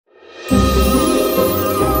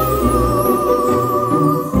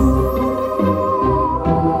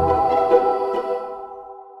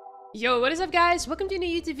What is up, guys? Welcome to a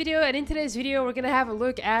new YouTube video, and in today's video we're gonna have a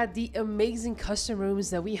look at the amazing custom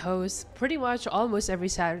rooms that we host pretty much almost every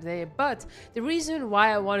Saturday. But the reason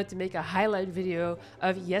why I wanted to make a highlight video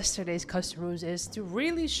of yesterday's custom rooms is to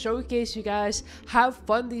really showcase you guys how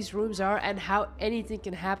fun these rooms are and how anything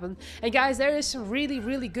can happen. And guys, there is some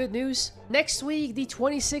really good news. Next week, the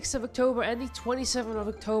 26th of October and the 27th of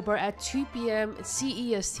October at 2 p.m.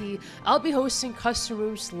 CEST, I'll be hosting custom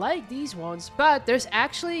rooms like these ones, but there's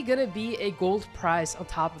actually gonna be a gold prize on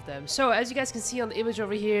top of them. So as you guys can see on the image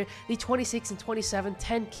over here, the 26 and 27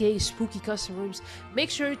 10k spooky custom rooms, make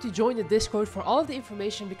sure to join the Discord for all of the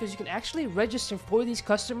information, because you can actually register for these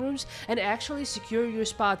custom rooms and actually secure your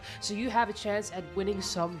spot, so you have a chance at winning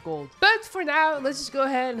some gold. But for now, let's just go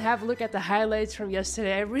ahead and have a look at the highlights from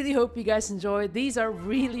yesterday. I really hope you guys enjoyed. These are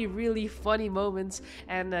really funny moments,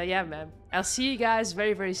 and yeah, man, I'll see you guys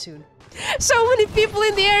very soon. So many people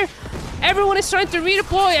in the air. Everyone is trying to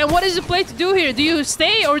redeploy, and what is the play to do here? Do you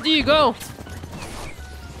stay or do you go?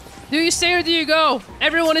 Do you stay or do you go?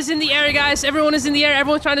 Everyone is in the air, guys. Everyone is in the air.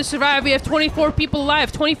 Everyone's trying to survive. We have 24 people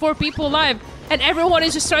alive. 24 people alive. And everyone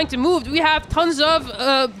is just trying to move. We have tons of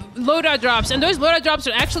loadout drops. And those loadout drops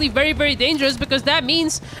are actually very dangerous, because that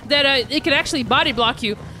means that it can actually body block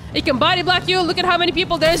you. It can body block you. Look at how many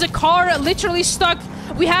people. There's a car literally stuck.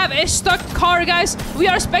 We have a stuck car, guys. We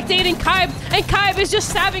are spectating Kaib, and Kaib is just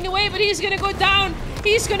stabbing away, but he's gonna go down.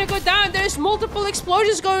 He's gonna go down. There's multiple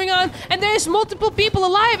explosions going on, and there's multiple people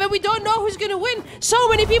alive, and we don't know who's gonna win. So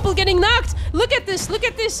many people getting knocked. Look at this. Look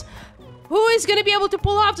at this. Who is gonna be able to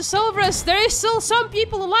pull off the Silverus? There is still some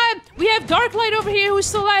people alive. We have Darklight over here who's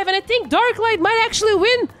still alive, and I think Darklight might actually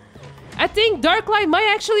win. I think Darklight might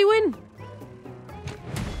actually win.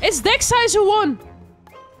 It's Dexize who won.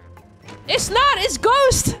 It's not, it's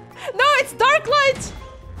Ghost! No, it's Darklight!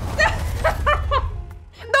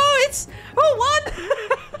 No, it's... Who won?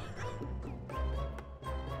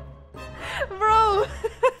 Bro!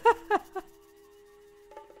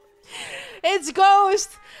 It's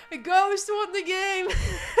Ghost! Ghost won the game!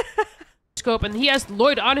 Scope, and he has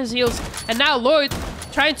Lloyd on his heels, and now Lloyd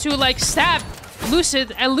trying to like stab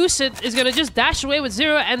Lucid, and Lucid is gonna just dash away with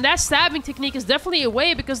Zero, and that stabbing technique is definitely a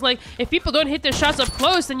way, because like if people don't hit their shots up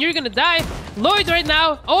close, then you're gonna die. Lloyd right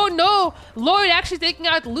now, oh no, Lloyd actually taking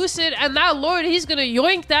out Lucid, and now Lloyd, he's gonna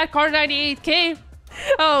yoink that Car 98k.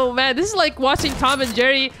 Oh man, this is like watching Tom and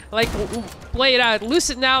Jerry like play it out.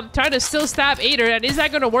 Lucid now trying to still stab Ader, and is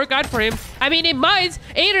that gonna work out for him? I mean, it might.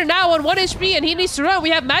 Ader now on 1 HP, and he needs to run. We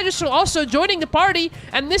have Magistral also joining the party,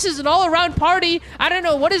 and this is an all-around party. I don't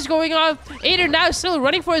know what is going on. Ader now still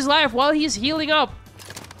running for his life while he's healing up.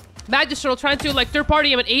 Magistral trying to like third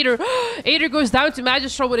party him, and Ader Ader goes down to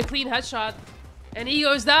Magistral with a clean headshot, and he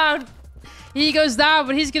goes down. He goes down,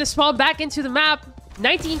 but he's gonna spawn back into the map.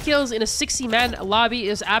 19 kills in a 60-man lobby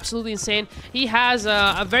is absolutely insane. He has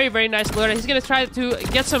a very nice loader. He's gonna try to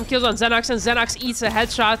get some kills on Xenox, and Xenox eats a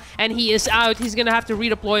headshot, and he is out. He's gonna have to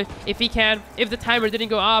redeploy if he can, if the timer didn't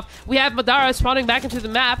go off. We have Madara spawning back into the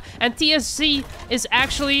map, and TSC is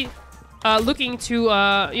actually looking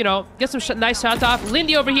to, you know, get some nice shots off.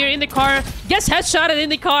 Lindy over here in the car, gets headshotted in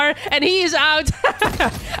the car, and he is out.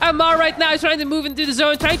 Amar right now is trying to move into the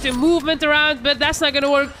zone, trying to movement around, but that's not gonna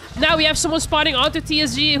work. Now we have someone spawning onto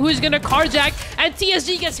TSG who's gonna carjack, and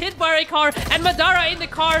TSG gets hit by a car, and Madara in the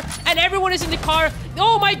car, and everyone is in the car.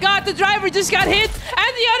 Oh my god, the driver just got hit,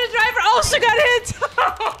 and the other driver also got hit.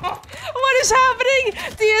 What is happening?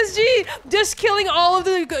 TSG just killing all of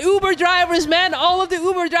the Uber drivers, man. All of the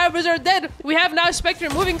Uber drivers are dead. We have now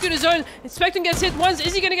Spectrum moving to the zone. Spectrum gets hit once.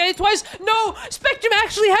 Is he gonna get hit twice? No! Spectrum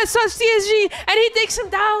actually has such TSG, and he takes him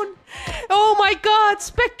down. Oh my god,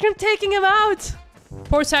 Spectrum taking him out.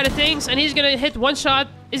 Port side of things, and he's gonna hit one shot.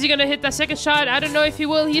 Is he gonna hit that second shot? I don't know if he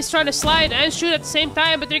will. He's trying to slide and shoot at the same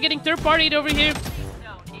time, but they're getting third-partied over here.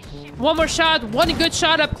 One more shot, one good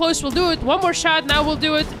shot up close will do it. One more shot now will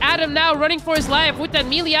do it. Adam now running for his life with that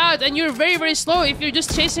melee out, and you're very slow if you're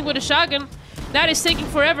just chasing with a shotgun. That is taking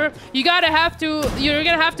forever. You're gonna have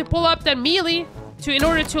to pull up that melee in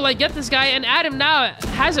order to like get this guy, and Adam now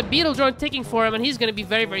has a beetle drone ticking for him, and he's gonna be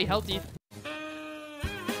very healthy.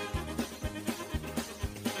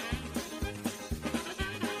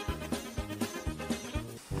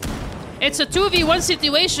 It's a 2v1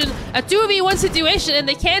 situation, and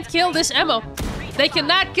they can't kill this Emma. They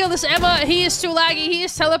cannot kill this Emma. He is too laggy. He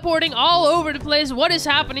is teleporting all over the place. What is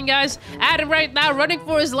happening, guys? Adam right now running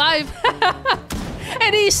for his life.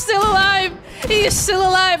 And he's still alive. He is still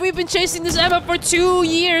alive. We've been chasing this Emma for 2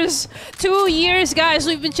 years. 2 years, guys.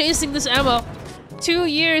 We've been chasing this Emma. 2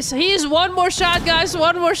 years. He's one more shot, guys.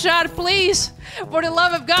 One more shot, please. For the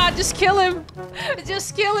love of God, just kill him.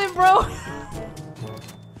 Just kill him, bro.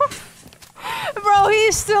 Bro,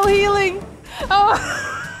 he's still healing. Oh.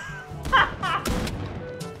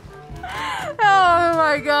 Oh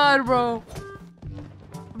my god, bro.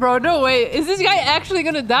 Bro, no way. Is this guy actually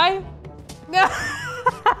gonna die? No.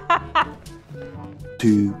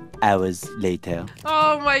 2 hours later.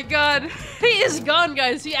 Oh my god. He is gone,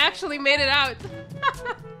 guys. He actually made it out.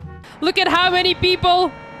 Look at how many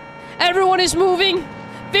people. Everyone is moving.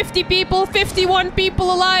 50 people, 51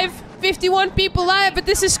 people alive. 51 people alive, but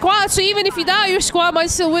this is squad, so even if you die, your squad might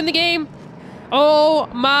still win the game. Oh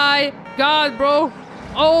my god, bro.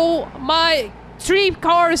 Oh my. 3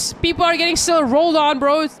 cars. People are getting still rolled on,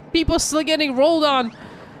 bro. People still getting rolled on.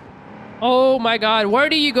 Oh my god. Where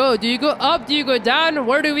do you go? Do you go up? Do you go down?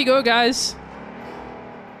 Where do we go, guys?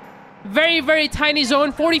 Very, very tiny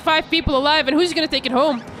zone. 45 people alive, and who's gonna take it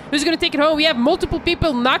home? Who's gonna take it home? We have multiple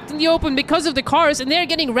people knocked in the open because of the cars, and they're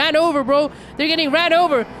getting ran over, bro. They're getting ran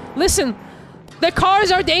over. Listen, the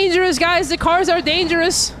cars are dangerous, guys. The cars are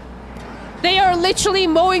dangerous. They are literally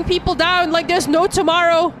mowing people down like there's no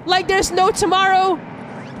tomorrow. Like there's no tomorrow.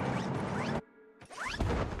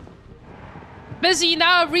 Busy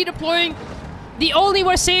now redeploying. The only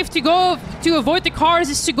way safe to go to avoid the cars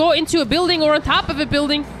is to go into a building or on top of a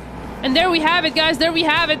building. And there we have it, guys. There we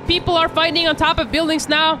have it. People are fighting on top of buildings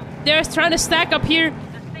now. They're trying to stack up here.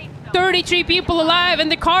 33 people alive,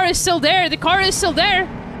 and the car is still there. The car is still there.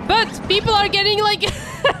 But people are getting like...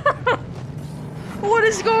 What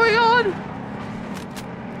is going on?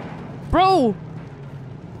 Bro.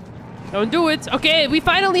 Don't do it. Okay, we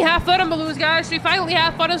finally have fun balloons, guys. We finally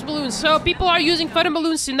have fun balloons. So people are using fun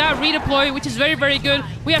balloons to now redeploy, which is very, very good.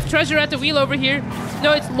 We have treasure at the wheel over here.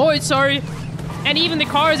 No, it's Lloyd, sorry. And even the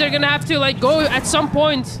cars are gonna have to like go at some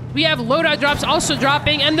point. We have loadout drops also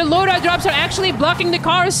dropping, and the loadout drops are actually blocking the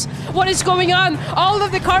cars. What is going on? All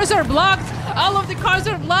of the cars are blocked. All of the cars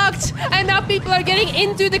are blocked, and now people are getting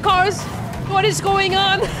into the cars. What is going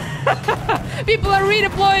on? People are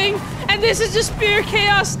redeploying, and this is just pure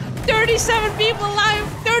chaos. 37 people alive.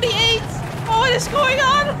 38. Oh, what is going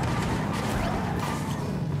on?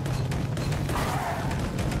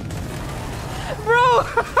 Bro.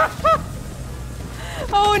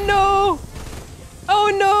 Oh no! Oh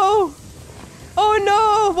no! Oh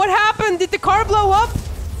no! What happened? Did the car blow up?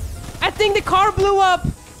 I think the car blew up.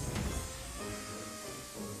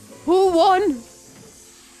 Who won?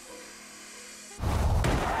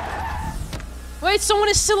 Wait, someone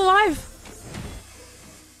is still alive.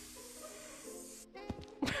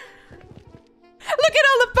 Look at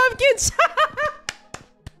all the pumpkins!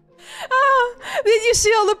 Oh, did you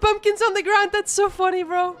see all the pumpkins on the ground? That's so funny,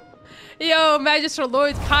 bro. Yo, Magister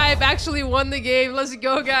Lloyd Pipe actually won the game. Let's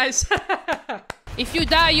go, guys. If you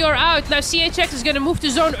die, you're out. Now, CHX is gonna move to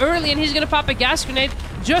zone early, and he's gonna pop a gas grenade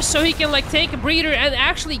just so he can, like, take a breather and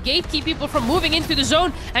actually gatekeep people from moving into the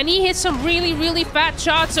zone. And he hits some really, really fat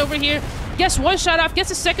shots over here. Gets one shot off, gets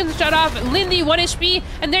a second shot off. Lindy, 1 HP,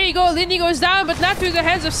 and there you go. Lindy goes down, but not through the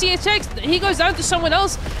hands of CHX. He goes down to someone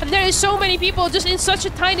else, and there is so many people just in such a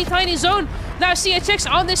tiny, tiny zone. Now CHX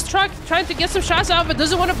on this truck, trying to get some shots off, but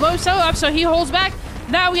doesn't want to blow himself up, so he holds back.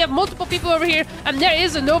 Now we have multiple people over here, and there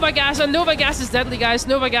is a Nova Gas, and Nova Gas is deadly, guys.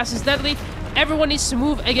 Nova Gas is deadly. Everyone needs to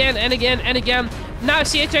move again and again and again. Now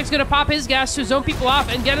CHX is gonna pop his gas to zone people off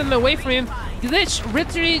and get them away from him. Glitch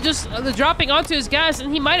literally just dropping onto his gas,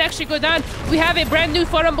 and he might actually go down. We have a brand new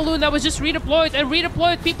photon balloon that was just redeployed, and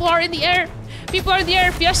redeployed people are in the air. People are in the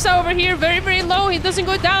air. Fiesta over here, very, very low. He doesn't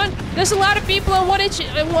go down. There's a lot of people on 1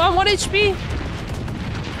 HP.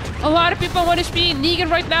 A lot of people on 1 HP.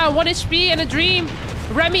 Negan right now, 1 HP, and a Dream.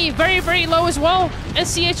 Remy, very, very low as well. And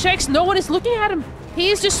CHX, no one is looking at him.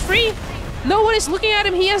 He is just free. No one is looking at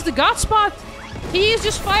him. He has the God spot. He is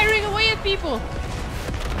just firing away at people.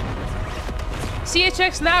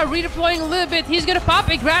 CHX now redeploying a little bit. He's gonna pop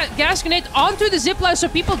a gas grenade onto the zipline so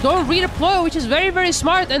people don't redeploy, which is very, very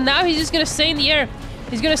smart. And now he's just gonna stay in the air.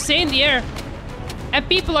 He's gonna stay in the air. And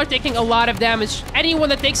people are taking a lot of damage. Anyone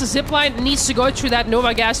that takes a zipline needs to go through that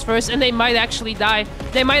Nova Gas first, and they might actually die.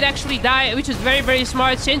 They might actually die, which is very, very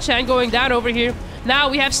smart. Shin-Chan going down over here. Now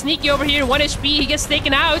we have Sneaky over here, 1 HP. He gets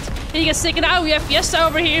taken out. He gets taken out. We have Fiesta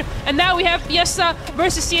over here. And now we have Fiesta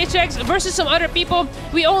versus CHX versus some other people.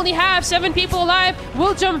 We only have 7 people alive.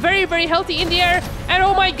 Will jump very, very healthy in the air. And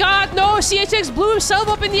oh my god, no! CHX blew himself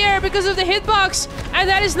up in the air because of the hitbox. And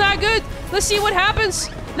that is not good. Let's see what happens.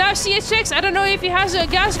 Now CHX, I don't know if he has a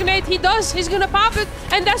gas grenade. He does. He's gonna pop it.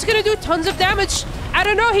 And that's gonna do tons of damage. I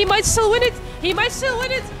don't know. He might still win it. He might still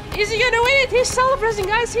win it. Is he gonna win it? He's celebrating,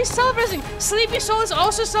 guys. He's celebrating. Sleepy Soul is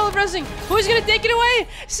also celebrating. Who's gonna take it away?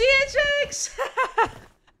 CHX!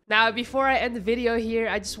 Now, before I end the video here,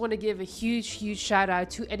 I just want to give a huge shout out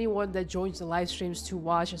to anyone that joins the live streams to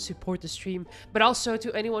watch and support the stream, but also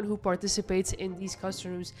to anyone who participates in these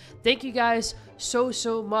custom rooms. Thank you guys so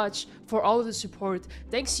much for all of the support.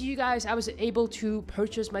 Thanks to you guys, I was able to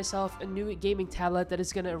purchase myself a new gaming tablet that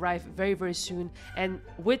is going to arrive very soon. And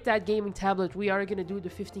with that gaming tablet, we are going to do the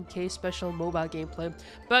 15K special mobile gameplay.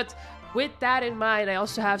 But with that in mind, I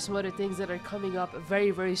also have some other things that are coming up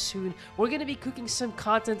very soon. We're going to be cooking some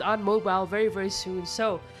content on mobile very soon.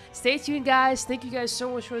 So stay tuned, guys. Thank you guys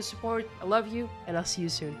so much for the support. I love you, and I'll see you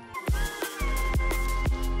soon.